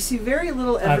see very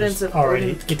little evidence of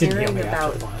Odin caring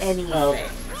about anything.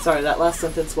 Sorry, that last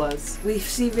sentence was... We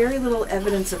see very little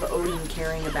evidence of Odin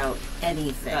caring about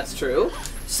anything. That's true.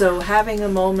 So having a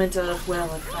moment of,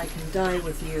 well, if I can die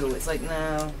with you, it's like,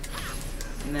 no.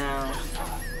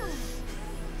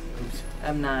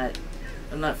 I'm not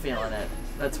feeling it.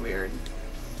 That's weird.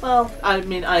 Well, I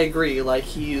mean, I agree, like,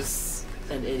 he's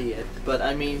an idiot, but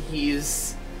I mean,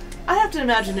 I have to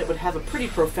imagine it would have a pretty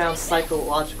profound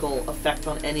psychological effect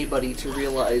on anybody to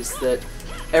realize that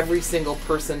every single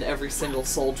person, every single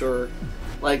soldier,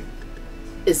 like,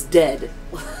 is dead.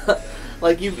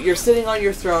 Like, you're sitting on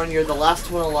your throne, you're the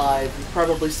last one alive, you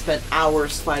probably spent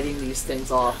hours fighting these things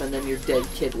off, and then your dead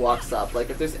kid walks up. Like,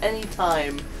 if there's any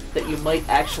time that you might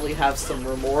actually have some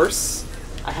remorse,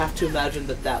 I have to imagine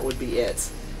that that would be it.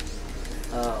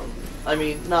 I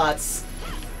mean,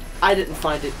 I didn't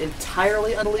find it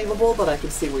entirely unbelievable, but I can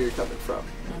see where you're coming from.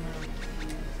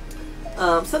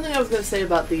 Something I was going to say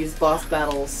about these boss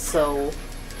battles, so,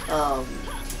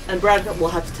 and Brad will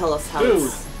have to tell us how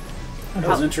that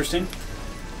was interesting.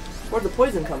 Where'd the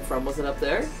poison come from? Was it up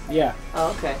there? Yeah.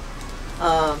 Oh, okay.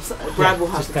 So Brad will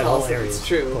have to tell us if it's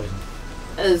true.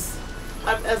 As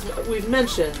we've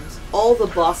mentioned, all the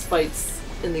boss fights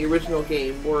in the original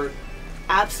game were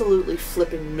absolutely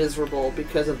flipping miserable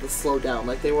because of the slowdown.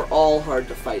 Like, they were all hard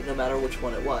to fight, no matter which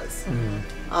one it was.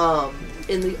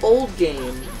 In the old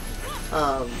game,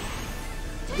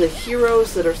 the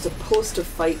heroes that are supposed to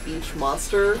fight each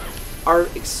monster are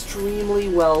extremely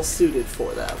well suited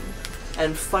for them.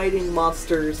 And fighting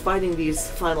these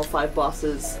final 5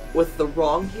 bosses with the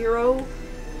wrong hero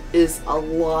is a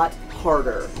lot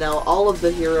harder. Now, all of the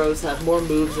heroes have more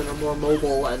moves and are more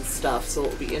mobile and stuff, so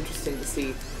it'll be interesting to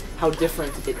see how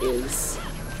different it is.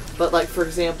 But, like, for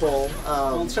example...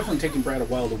 well, it's definitely taking Brad a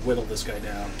while to whittle this guy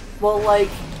down. Well, like,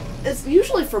 it's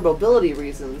usually for mobility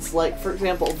reasons. Like, for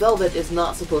example, Velvet is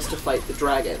not supposed to fight the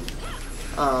dragon.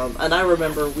 And I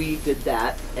remember we did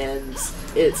that, and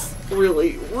it's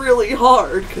really, really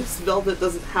hard, because Velvet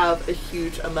doesn't have a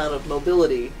huge amount of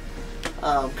mobility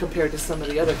compared to some of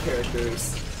the other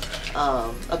characters.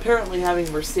 Apparently having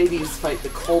Mercedes fight the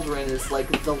Cauldron is like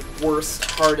the worst,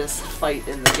 hardest fight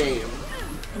in the game.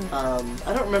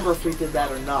 I don't remember if we did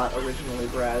that or not originally,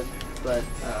 Brad, but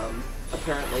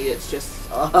apparently it's just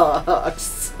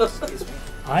excuse me.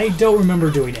 I don't remember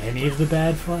doing any of the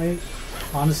bad fight.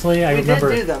 Honestly, I remember...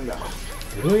 We did do them, though.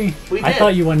 Did we? We did. I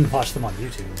thought you went and watched them on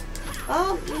YouTube.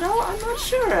 No, I'm not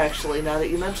sure, actually, now that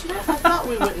you mention it. I thought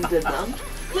we went and did them.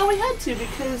 No, we had to,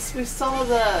 because we saw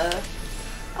the...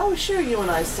 Oh, sure, you and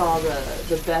I saw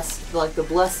the best, like, the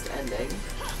blessed ending.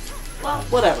 Well,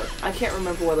 whatever. I can't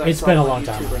remember whether I saw it on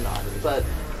YouTube or not, but,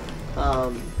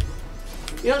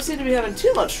 you don't seem to be having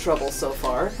too much trouble so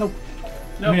far. Nope.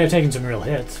 I mean, I've taken some real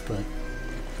hits, but I'm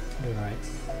doing alright.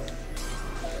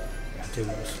 Got 2 of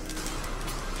those.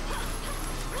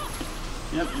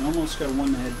 Yep, almost got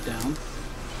one head down.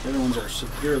 The other ones are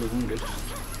severely wounded.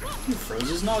 He froze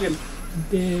his noggin.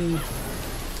 Yay.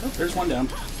 Oh, there's one down.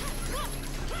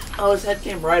 Oh, his head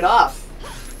came right off.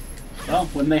 Well,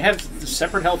 when they have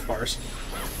separate health bars.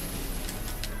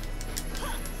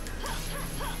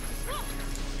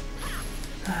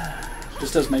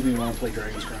 This does make me want to play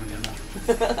Dragon's Crown again, though.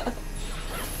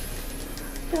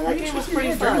 Yeah, that game was pretty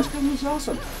fun. Dragon's Crown was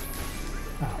awesome.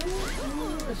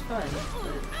 It was fun.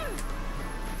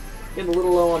 Getting a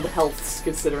little low on the health,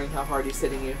 considering how hard he's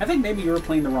hitting you. I think maybe you were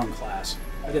playing the wrong class.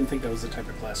 I didn't think that was the type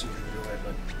of class you would enjoy,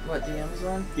 but... What, the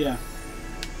Amazon? Yeah.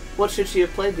 What should she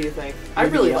have played, do you think? I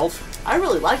Maybe really Elf. I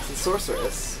really liked the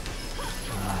Sorceress.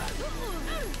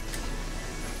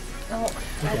 Oh,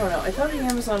 I don't know. I thought the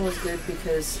Amazon was good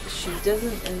because she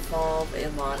doesn't involve a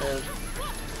lot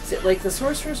of... Like, the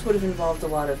Sorceress would have involved a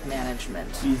lot of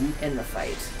management in the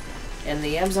fight. And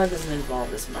the Amazon doesn't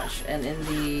involve as much. And in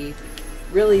the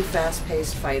really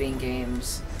fast-paced fighting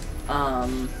games,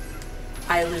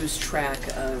 I lose track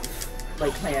of,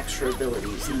 like, my extra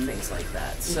abilities and things like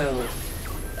that. So,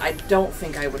 I don't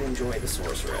think I would enjoy the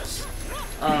sorceress.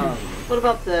 What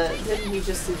about didn't he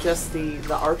just suggest the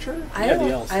archer? I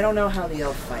don't know how the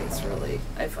elf fights, really.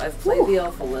 I've played the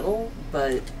elf a little,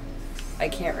 but I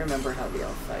can't remember how the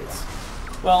elf fights.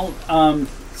 Well,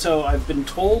 so I've been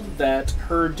told that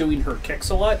her doing her kicks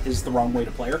a lot is the wrong way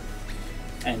to play her.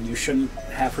 And you shouldn't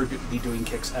have her be doing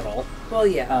kicks at all. Well,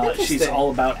 yeah. She's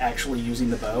all about actually using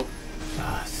the bow.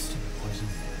 Ah, stupid poison.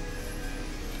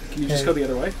 Can you just go the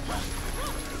other way? I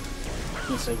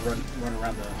was going to say run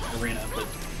around the arena, but...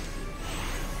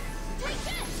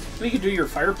 You can do your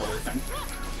fire pillar thing.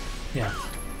 Yeah.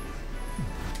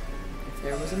 If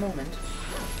there was a moment.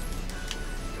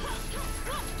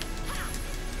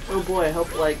 Oh boy, I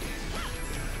hope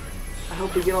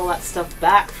we get all that stuff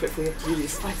back if we have to do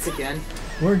these fights again.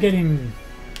 We're getting...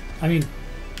 I mean...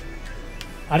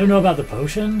 I don't know about the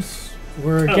potions.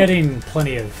 We're getting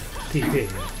plenty of PP.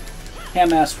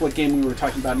 Ham asked what game we were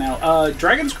talking about now.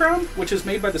 Dragon's Crown, which is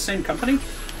made by the same company,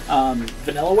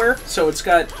 Vanillaware. So it's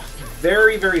got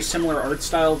very, very similar art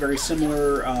style, very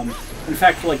similar... in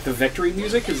fact, like, the victory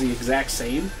music is the exact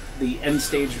same. The end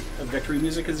stage of victory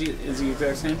music is the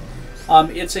exact same.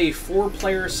 It's a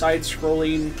 4-player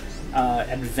side-scrolling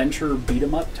adventure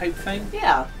beat-em-up type thing.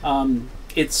 Yeah.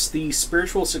 It's the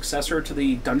spiritual successor to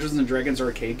the Dungeons & Dragons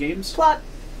arcade games. Plot.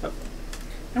 Oh.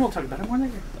 And we'll talk about it more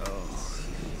later.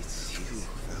 It's you,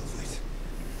 Velvet.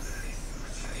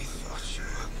 I thought you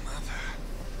were Mother.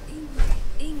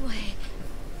 Ingwe.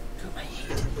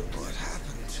 What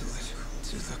happened to it?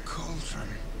 To the cauldron?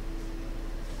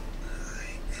 I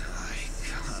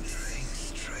can't think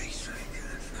straight.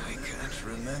 I can't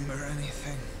remember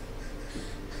anything.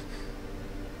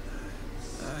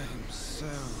 I'm so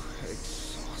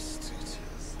exhausted.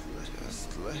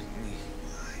 Just let me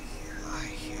lie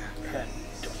here.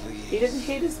 He didn't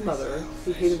hate his mother.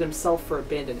 He hated himself for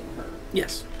abandoning her.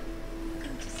 Yes.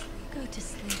 Go to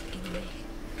sleep, Ingwe.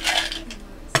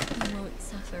 You won't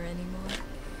suffer anymore.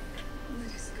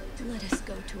 Let us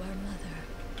go to our mother.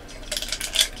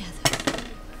 Together.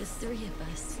 The 3 of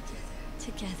us.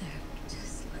 Together.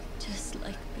 Just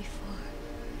like before.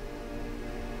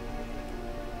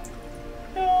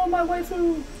 Oh, my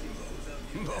waifu!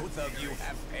 Both of you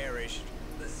have perished.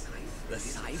 The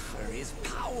cipher is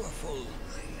powerful.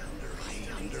 I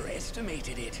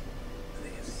underestimated it.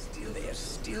 There's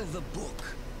still the book.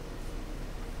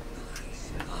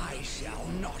 I shall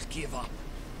not give up.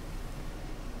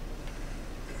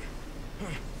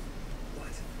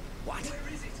 What?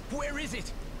 Where is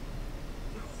it?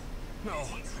 No.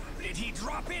 Did he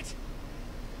drop it?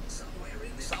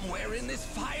 Somewhere in this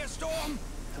firestorm?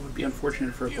 That would be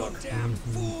unfortunate for a book. You damn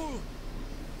fool!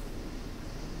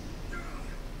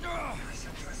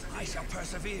 I shall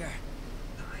persevere.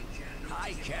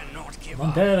 I cannot give I'm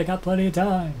up. dead, I got plenty of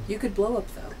time. You could blow up,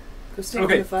 though. Go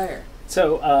stand in the fire.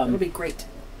 So, it'll be great.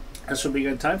 This will be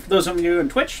a good time. For those of you on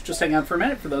Twitch, just hang out for a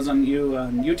minute. For those of you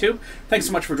on YouTube, thanks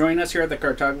so much for joining us here at the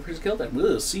Cartographers Guild, and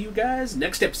we'll see you guys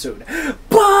next episode.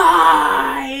 Bye!